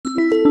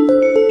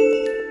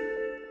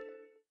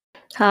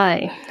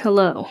Hi,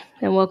 hello,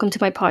 and welcome to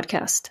my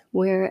podcast,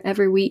 where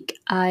every week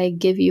I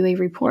give you a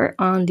report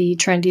on the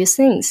trendiest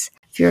things.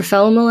 If you're a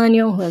fellow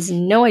millennial who has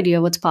no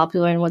idea what's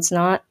popular and what's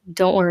not,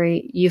 don't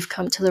worry, you've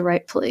come to the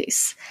right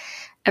place.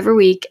 Every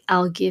week,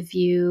 I'll give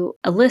you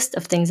a list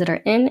of things that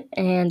are in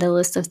and a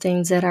list of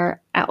things that are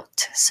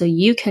out, so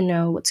you can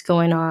know what's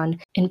going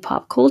on in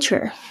pop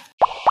culture.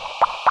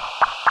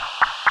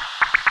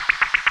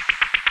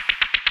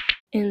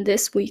 In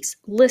this week's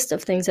list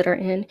of things that are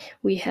in,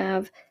 we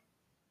have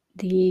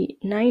the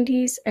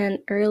 90s and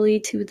early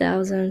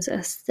 2000s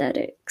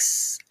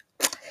aesthetics.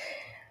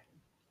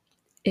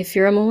 If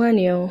you're a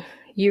millennial,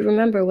 you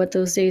remember what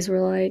those days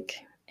were like,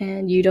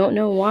 and you don't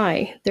know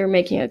why they're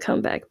making a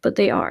comeback, but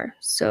they are.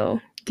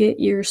 So get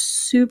your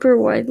super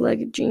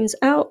wide-legged jeans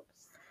out,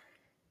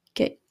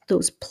 get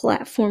those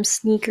platform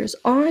sneakers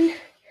on,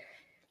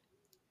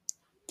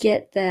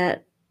 get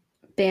that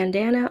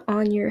bandana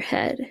on your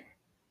head,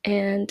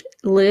 and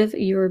live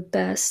your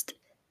best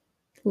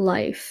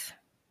life.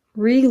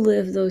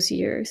 Relive those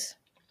years.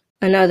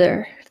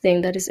 Another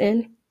thing that is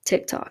in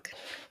TikTok.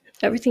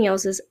 Everything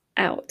else is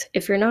out.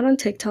 If you're not on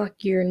TikTok,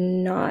 you're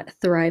not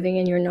thriving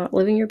and you're not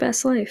living your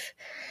best life.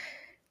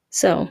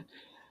 So,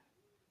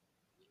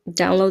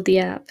 download the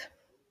app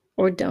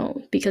or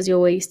don't, because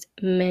you'll waste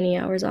many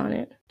hours on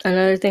it.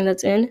 Another thing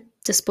that's in,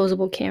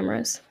 disposable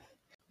cameras.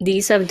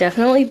 These have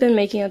definitely been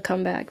making a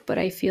comeback, but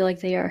I feel like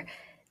they are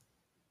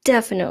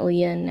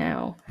definitely in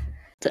now.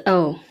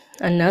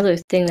 Another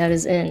thing that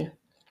is in,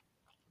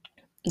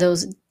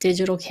 those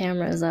digital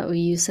cameras that we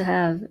used to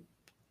have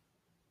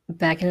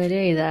back in the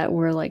day that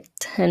were like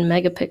 10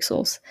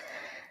 megapixels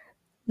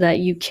that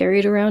you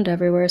carried around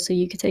everywhere so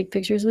you could take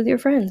pictures with your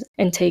friends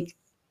and take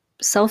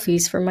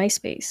selfies for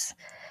MySpace.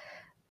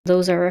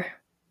 Those are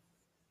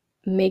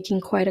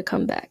making quite a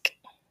comeback.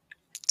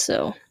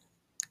 So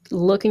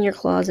look in your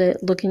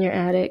closet, look in your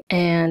attic,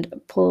 and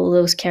pull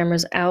those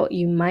cameras out.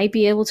 You might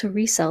be able to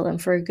resell them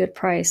for a good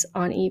price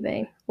on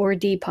eBay or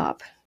Depop.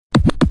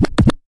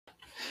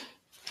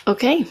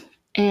 Okay,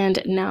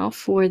 and now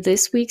for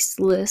this week's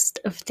list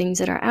of things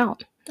that are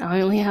out.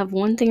 I only have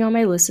one thing on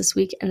my list this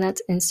week, and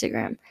that's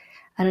Instagram.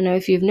 I don't know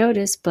if you've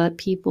noticed, but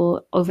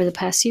people over the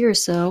past year or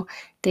so,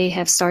 they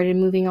have started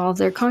moving all of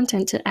their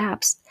content to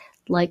apps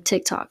like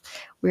TikTok,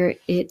 where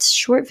it's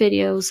short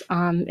videos.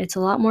 It's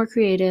a lot more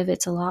creative.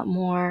 It's a lot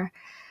more,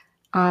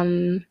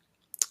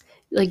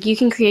 like you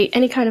can create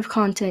any kind of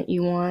content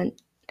you want,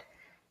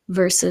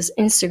 versus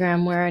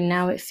Instagram, where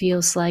now it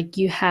feels like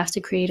you have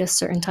to create a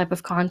certain type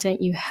of content.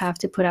 You have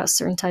to put out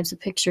certain types of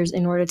pictures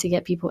in order to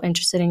get people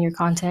interested in your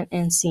content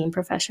and seem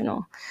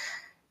professional.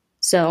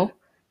 So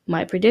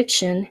my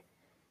prediction,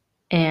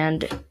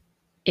 and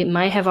it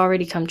might have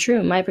already come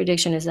true, my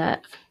prediction is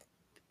that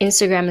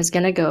Instagram is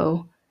going to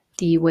go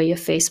the way of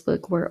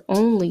Facebook, where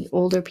only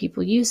older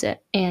people use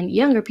it and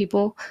younger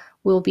people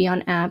will be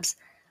on apps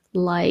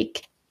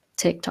like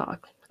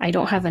TikTok. I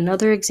don't have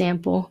another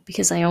example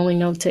because I only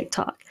know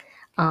TikTok.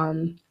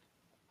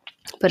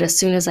 But as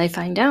soon as I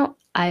find out,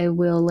 I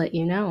will let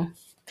you know.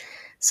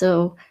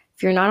 So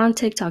if you're not on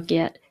TikTok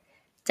yet,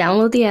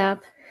 download the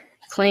app,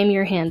 claim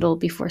your handle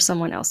before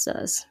someone else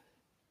does.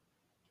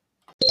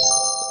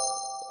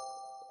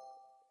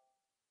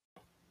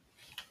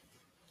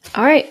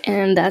 All right,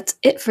 and that's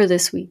it for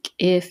this week.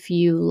 If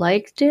you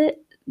liked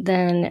it,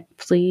 then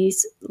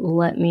please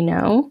let me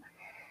know.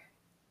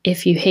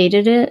 If you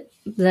hated it,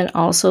 then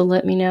also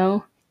let me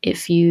know.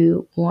 If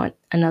you want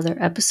another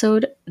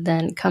episode,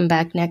 then come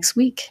back next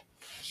week.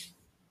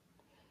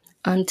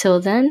 Until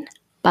then,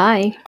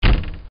 bye.